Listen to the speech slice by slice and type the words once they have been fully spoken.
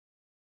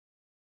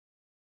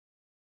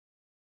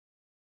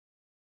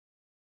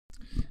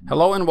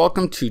Hello and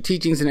welcome to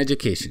Teachings in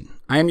Education.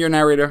 I am your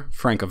narrator,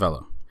 Frank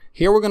Avello.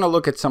 Here we're going to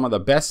look at some of the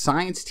best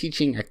science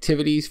teaching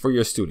activities for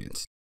your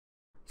students.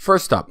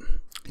 First up,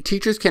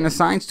 teachers can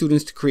assign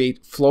students to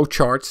create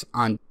flowcharts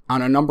on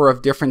a number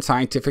of different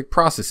scientific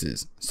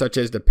processes, such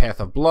as the path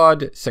of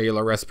blood,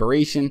 cellular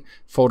respiration,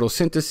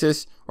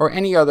 photosynthesis, or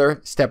any other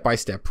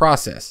step-by-step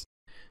process.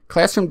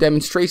 Classroom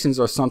demonstrations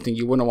are something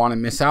you wouldn't want to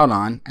miss out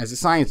on as a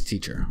science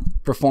teacher.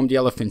 Perform the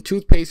elephant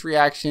toothpaste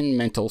reaction,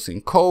 Mentos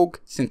and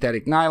Coke,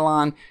 synthetic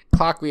nylon,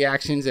 clock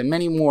reactions, and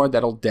many more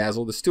that'll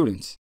dazzle the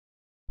students.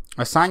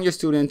 Assign your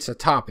students a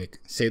topic,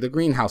 say the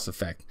greenhouse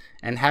effect,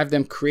 and have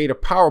them create a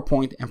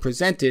PowerPoint and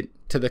present it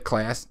to the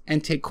class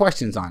and take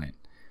questions on it.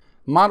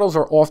 Models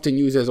are often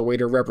used as a way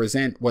to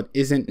represent what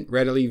isn't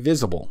readily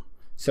visible,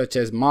 such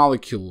as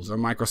molecules or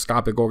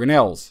microscopic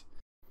organelles.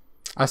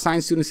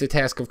 Assign students the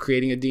task of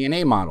creating a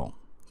DNA model.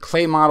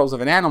 Clay models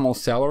of an animal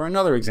cell are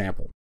another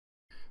example.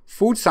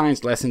 Food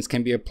science lessons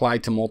can be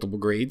applied to multiple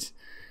grades.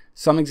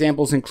 Some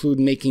examples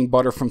include making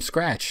butter from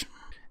scratch.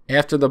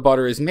 After the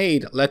butter is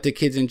made, let the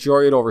kids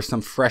enjoy it over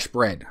some fresh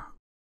bread.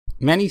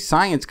 Many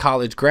science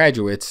college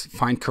graduates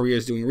find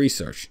careers doing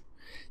research.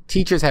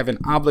 Teachers have an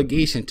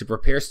obligation to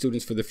prepare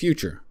students for the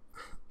future.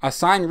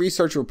 Assign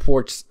research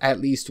reports at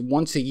least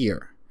once a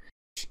year.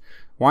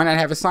 Why not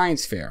have a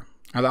science fair?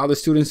 Allow the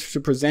students to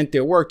present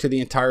their work to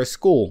the entire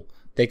school.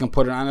 They can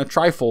put it on a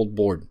trifold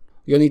board.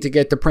 You'll need to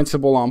get the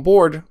principal on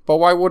board, but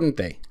why wouldn't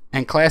they?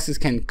 And classes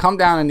can come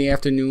down in the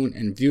afternoon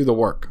and view the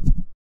work.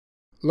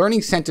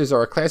 Learning centers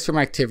are a classroom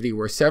activity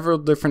where several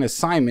different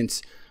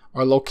assignments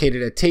are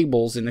located at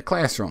tables in the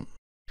classroom.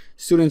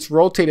 Students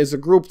rotate as a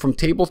group from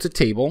table to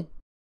table.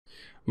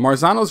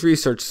 Marzano's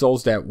research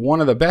shows that one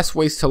of the best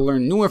ways to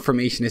learn new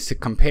information is to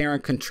compare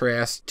and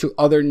contrast to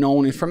other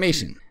known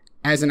information.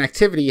 As an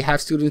activity, have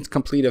students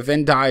complete a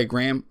Venn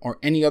diagram or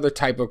any other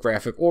type of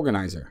graphic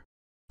organizer.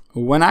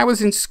 When I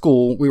was in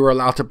school, we were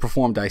allowed to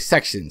perform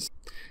dissections.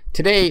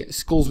 Today,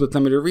 schools with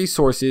limited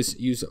resources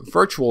use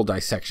virtual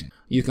dissection.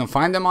 You can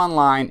find them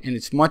online, and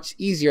it's much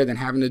easier than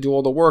having to do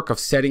all the work of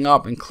setting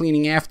up and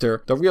cleaning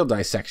after the real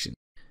dissection.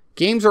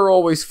 Games are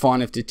always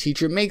fun if the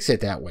teacher makes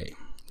it that way.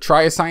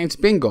 Try a science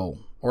bingo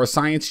or a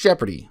science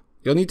Jeopardy.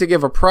 You'll need to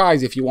give a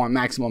prize if you want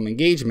maximum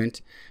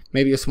engagement,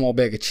 maybe a small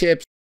bag of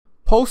chips.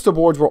 Poster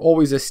boards were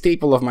always a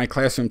staple of my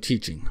classroom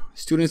teaching.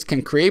 Students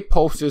can create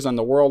posters on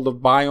the world of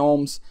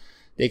biomes.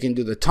 They can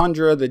do the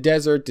tundra, the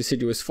desert,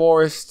 deciduous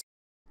forests,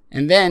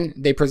 and then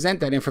they present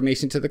that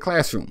information to the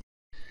classroom.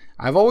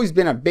 I've always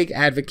been a big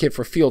advocate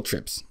for field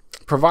trips.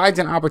 It provides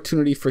an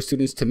opportunity for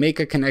students to make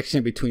a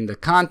connection between the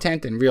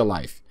content and real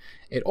life.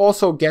 It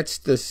also gets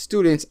the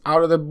students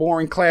out of the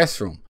boring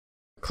classroom.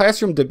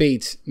 Classroom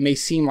debates may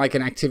seem like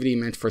an activity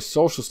meant for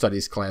social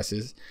studies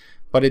classes,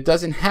 but it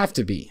doesn't have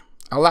to be.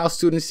 Allow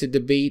students to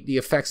debate the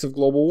effects of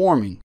global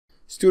warming.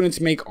 Students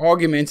make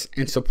arguments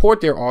and support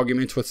their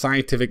arguments with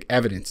scientific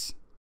evidence.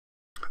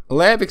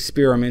 Lab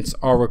experiments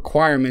are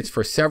requirements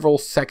for several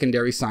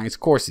secondary science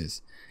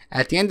courses.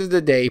 At the end of the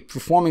day,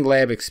 performing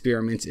lab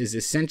experiments is an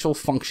essential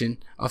function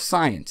of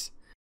science.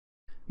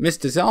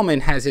 Mr.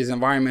 Zellman has his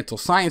environmental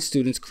science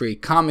students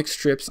create comic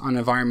strips on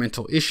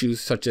environmental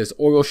issues such as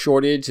oil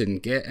shortage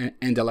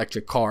and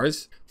electric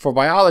cars. For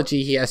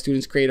biology, he has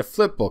students create a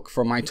flip book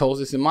for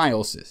mitosis and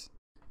meiosis.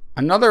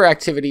 Another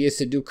activity is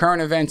to do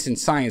current events in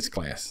science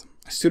class.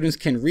 Students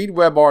can read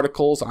web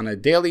articles on the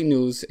daily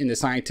news in the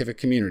scientific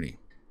community.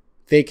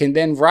 They can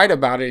then write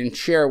about it and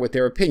share with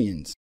their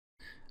opinions.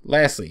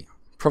 Lastly,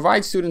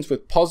 provide students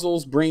with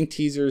puzzles, brain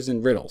teasers,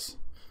 and riddles.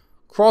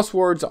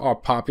 Crosswords are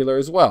popular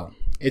as well.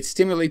 It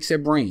stimulates their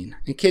brain,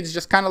 and kids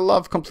just kind of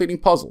love completing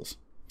puzzles.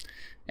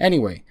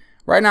 Anyway,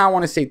 right now I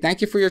want to say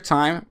thank you for your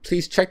time.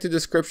 Please check the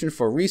description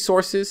for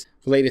resources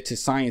related to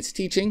science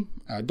teaching.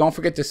 Don't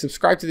forget to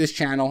subscribe to this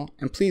channel,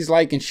 and please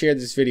like and share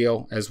this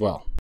video as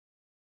well.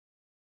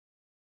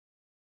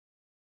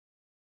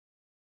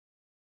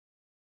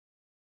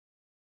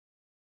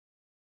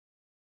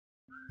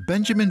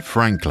 Benjamin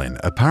Franklin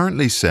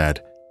apparently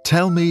said,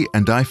 "Tell me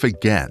and I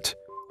forget,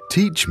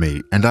 teach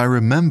me and I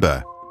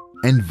remember,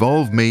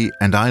 involve me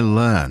and I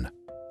learn."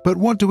 But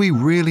what do we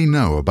really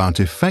know about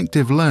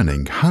effective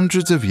learning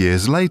hundreds of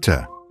years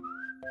later?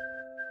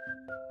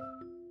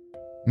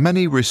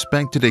 Many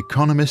respected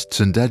economists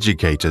and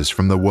educators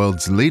from the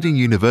world's leading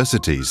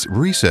universities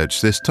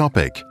researched this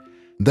topic.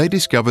 They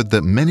discovered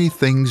that many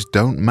things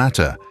don't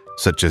matter,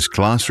 such as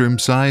classroom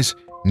size,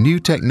 new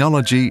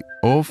technology,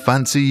 or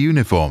fancy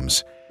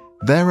uniforms.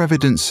 Their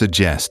evidence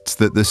suggests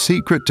that the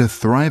secret to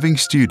thriving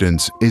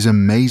students is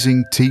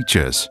amazing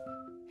teachers.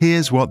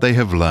 Here's what they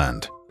have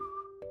learned.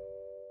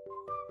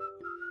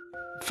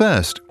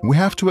 First, we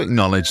have to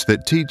acknowledge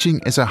that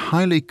teaching is a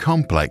highly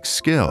complex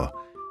skill.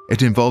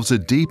 It involves a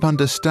deep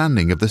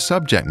understanding of the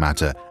subject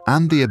matter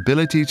and the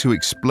ability to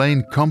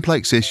explain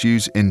complex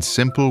issues in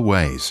simple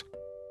ways.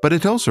 But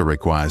it also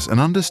requires an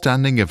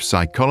understanding of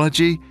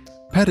psychology,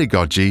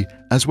 pedagogy,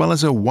 as well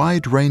as a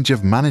wide range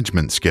of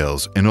management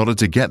skills in order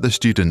to get the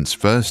students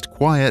first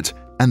quiet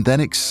and then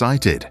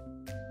excited.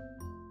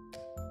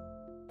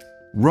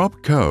 Rob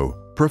Coe,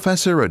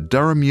 professor at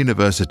Durham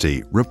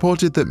University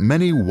reported that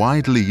many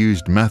widely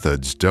used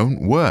methods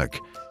don't work.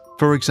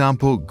 For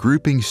example,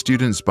 grouping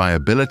students by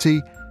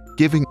ability,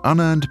 giving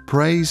unearned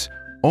praise,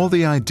 or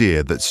the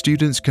idea that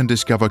students can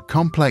discover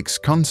complex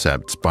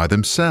concepts by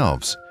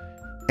themselves.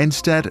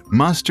 Instead,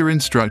 master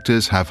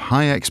instructors have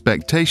high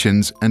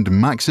expectations and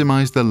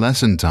maximize the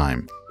lesson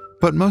time.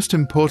 But most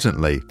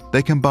importantly,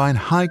 they combine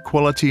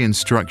high-quality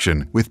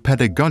instruction with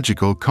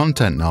pedagogical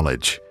content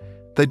knowledge.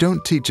 They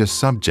don't teach a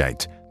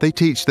subject, they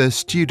teach their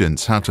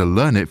students how to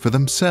learn it for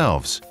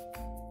themselves.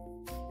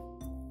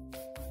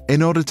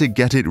 In order to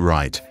get it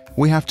right,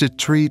 we have to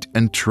treat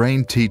and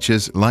train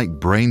teachers like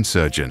brain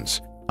surgeons.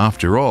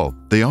 After all,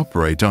 they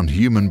operate on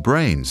human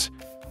brains.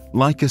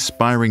 Like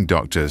aspiring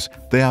doctors,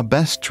 they are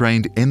best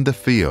trained in the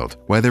field,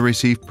 where they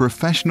receive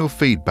professional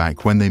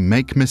feedback when they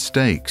make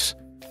mistakes.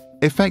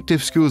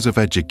 Effective schools of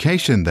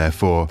education,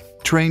 therefore,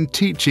 train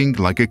teaching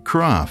like a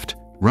craft,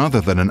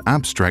 rather than an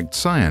abstract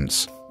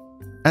science.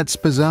 At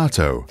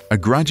Sposato, a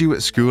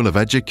graduate school of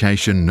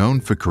education known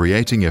for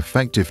creating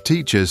effective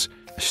teachers,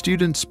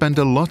 students spend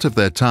a lot of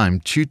their time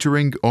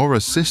tutoring or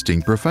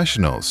assisting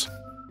professionals.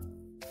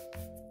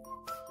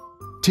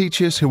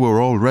 Teachers who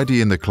are already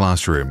in the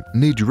classroom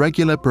need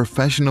regular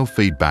professional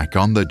feedback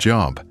on the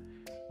job.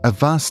 A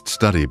vast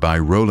study by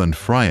Roland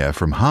Fryer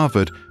from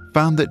Harvard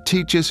found that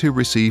teachers who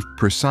receive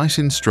precise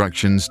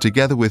instructions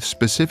together with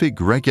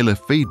specific regular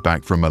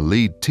feedback from a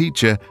lead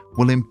teacher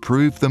will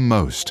improve the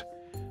most.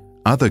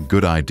 Other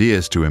good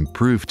ideas to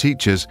improve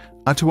teachers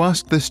are to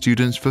ask the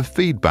students for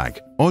feedback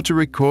or to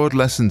record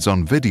lessons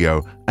on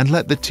video and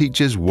let the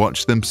teachers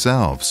watch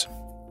themselves.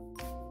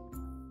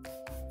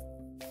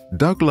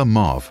 Doug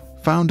Lemov,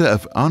 founder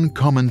of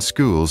Uncommon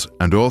Schools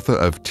and author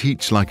of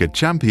Teach Like a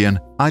Champion,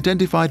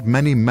 identified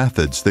many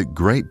methods that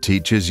great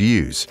teachers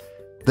use.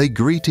 They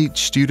greet each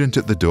student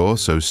at the door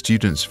so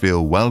students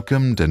feel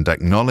welcomed and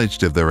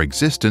acknowledged of their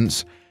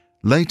existence.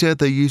 Later,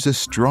 they use a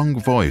strong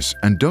voice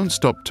and don't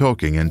stop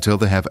talking until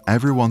they have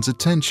everyone's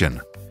attention.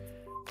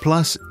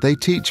 Plus, they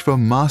teach for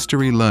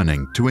mastery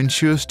learning to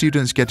ensure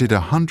students get it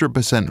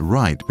 100%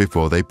 right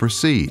before they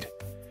proceed.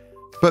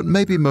 But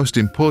maybe most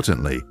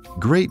importantly,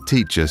 great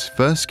teachers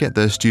first get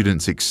their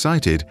students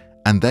excited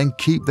and then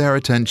keep their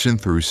attention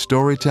through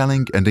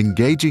storytelling and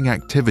engaging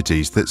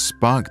activities that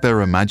spark their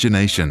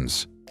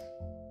imaginations.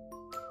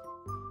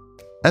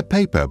 A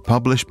paper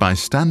published by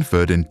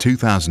Stanford in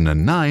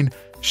 2009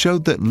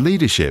 showed that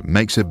leadership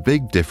makes a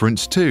big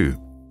difference too.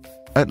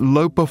 At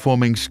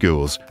low-performing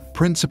schools,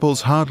 principals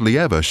hardly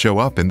ever show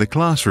up in the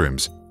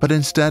classrooms, but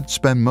instead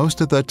spend most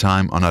of their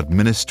time on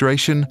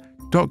administration,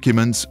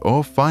 documents,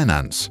 or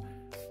finance.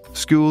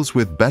 Schools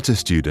with better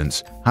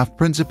students have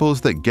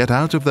principals that get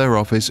out of their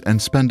office and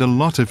spend a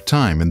lot of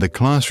time in the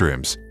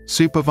classrooms,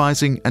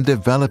 supervising and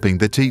developing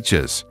the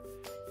teachers.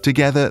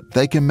 Together,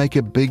 they can make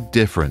a big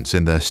difference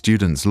in their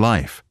students'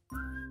 life.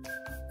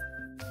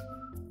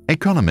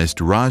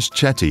 Economist Raj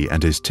Chetty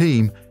and his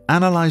team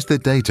analyzed the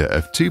data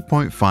of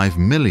 2.5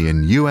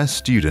 million US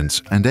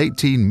students and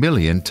 18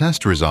 million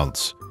test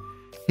results.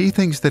 He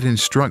thinks that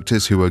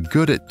instructors who are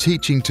good at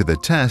teaching to the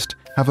test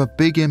have a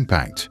big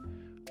impact.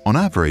 On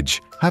average,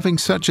 having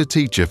such a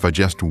teacher for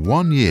just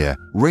 1 year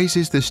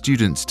raises the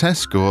students'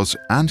 test scores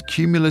and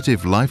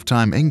cumulative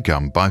lifetime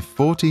income by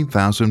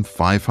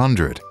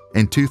 $14,500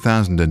 in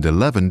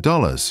 2011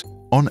 dollars.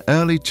 On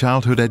early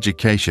childhood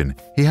education,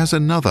 he has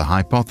another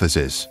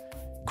hypothesis.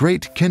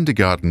 Great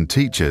kindergarten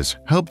teachers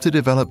help to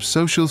develop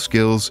social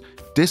skills,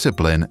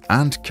 discipline,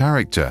 and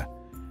character.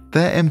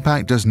 Their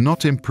impact does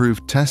not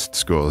improve test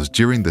scores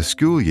during the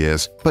school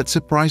years, but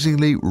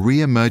surprisingly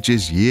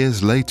re-emerges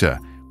years later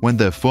when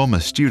their former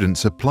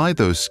students apply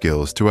those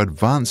skills to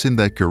advance in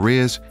their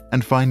careers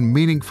and find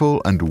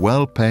meaningful and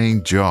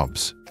well-paying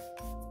jobs.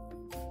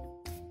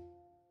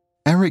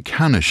 Eric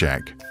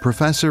Hanushek,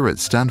 professor at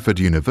Stanford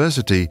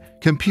University,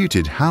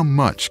 computed how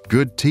much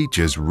good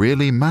teachers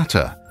really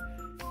matter.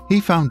 He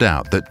found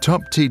out that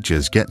top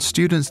teachers get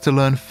students to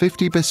learn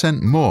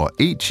 50% more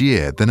each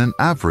year than an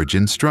average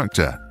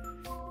instructor.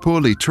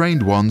 Poorly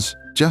trained ones,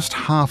 just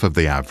half of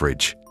the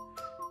average.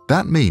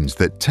 That means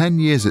that 10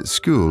 years at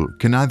school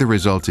can either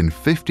result in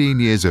 15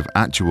 years of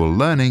actual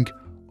learning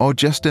or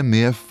just a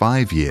mere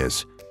 5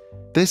 years.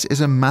 This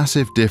is a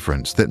massive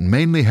difference that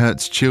mainly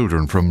hurts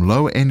children from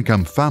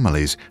low-income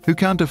families who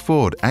can't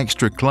afford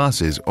extra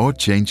classes or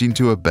changing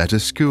to a better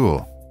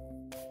school.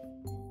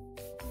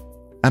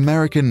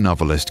 American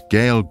novelist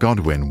Gail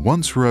Godwin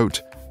once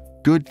wrote,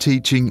 "Good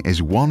teaching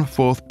is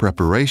 1/4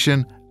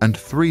 preparation and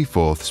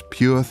 3/4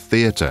 pure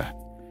theater."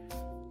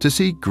 To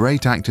see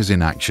great actors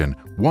in action,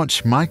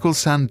 watch Michael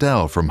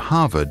Sandel from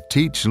Harvard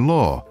teach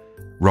law,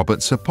 Robert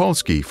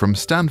Sapolsky from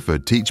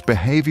Stanford teach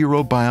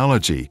behavioral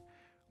biology,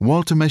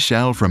 Walter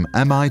Mischel from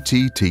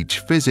MIT teach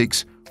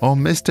physics, or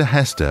Mr.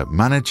 Hester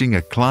managing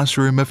a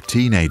classroom of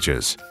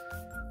teenagers.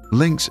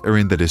 Links are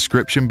in the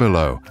description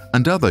below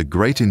and other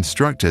great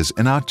instructors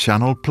in our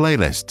channel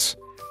playlists.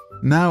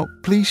 Now,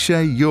 please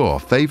share your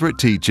favorite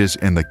teachers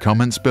in the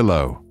comments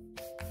below.